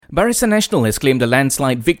Barisan Nasional has claimed a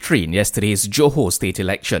landslide victory in yesterday's Johor state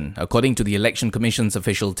election. According to the Election Commission's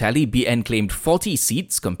official tally, BN claimed 40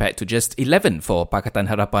 seats compared to just 11 for Pakatan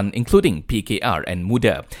Harapan, including PKR and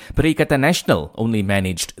Muda. Barisan Nasional only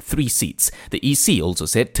managed 3 seats. The EC also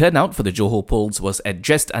said turnout for the Johor polls was at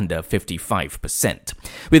just under 55%.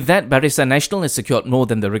 With that, Barisan Nasional has secured more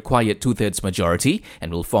than the required two-thirds majority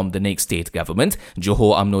and will form the next state government.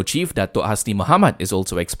 Johor UMNO Chief Datuk Hasni Mohamad is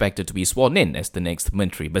also expected to be sworn in as the next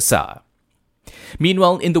Menteri Besar.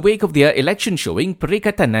 Meanwhile, in the wake of their election showing,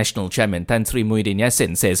 Perikatan Nasional Chairman Tan Sri Muhyiddin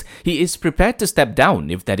Yassin says he is prepared to step down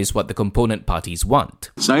if that is what the component parties want.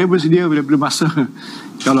 Saya bersedia bila masa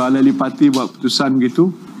kalau ahli parti buat keputusan gitu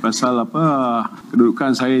pasal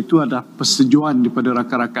kedudukan saya itu ada persetujuan daripada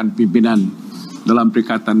rakan-rakan pimpinan dalam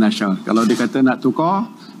Perikatan Nasional. Kalau dia kata nak tukar,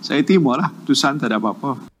 saya terima keputusan, tak ada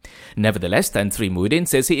apa-apa. Nevertheless, Tan Sri Muhyiddin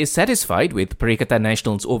says he is satisfied with Perikatan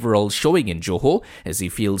Nasional's overall showing in Johor as he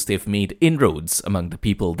feels they've made inroads among the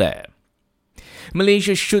people there.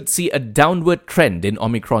 Malaysia should see a downward trend in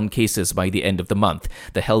Omicron cases by the end of the month.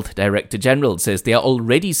 The Health Director General says there are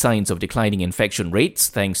already signs of declining infection rates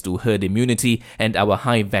thanks to herd immunity and our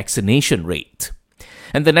high vaccination rate.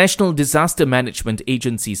 And the National Disaster Management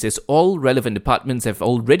Agency says all relevant departments have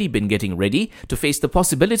already been getting ready to face the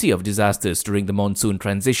possibility of disasters during the monsoon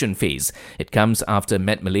transition phase. It comes after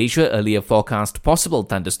Met Malaysia earlier forecast possible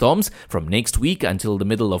thunderstorms from next week until the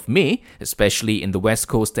middle of May, especially in the west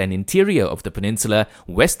coast and interior of the peninsula,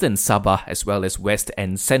 western Sabah as well as west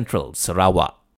and central Sarawak.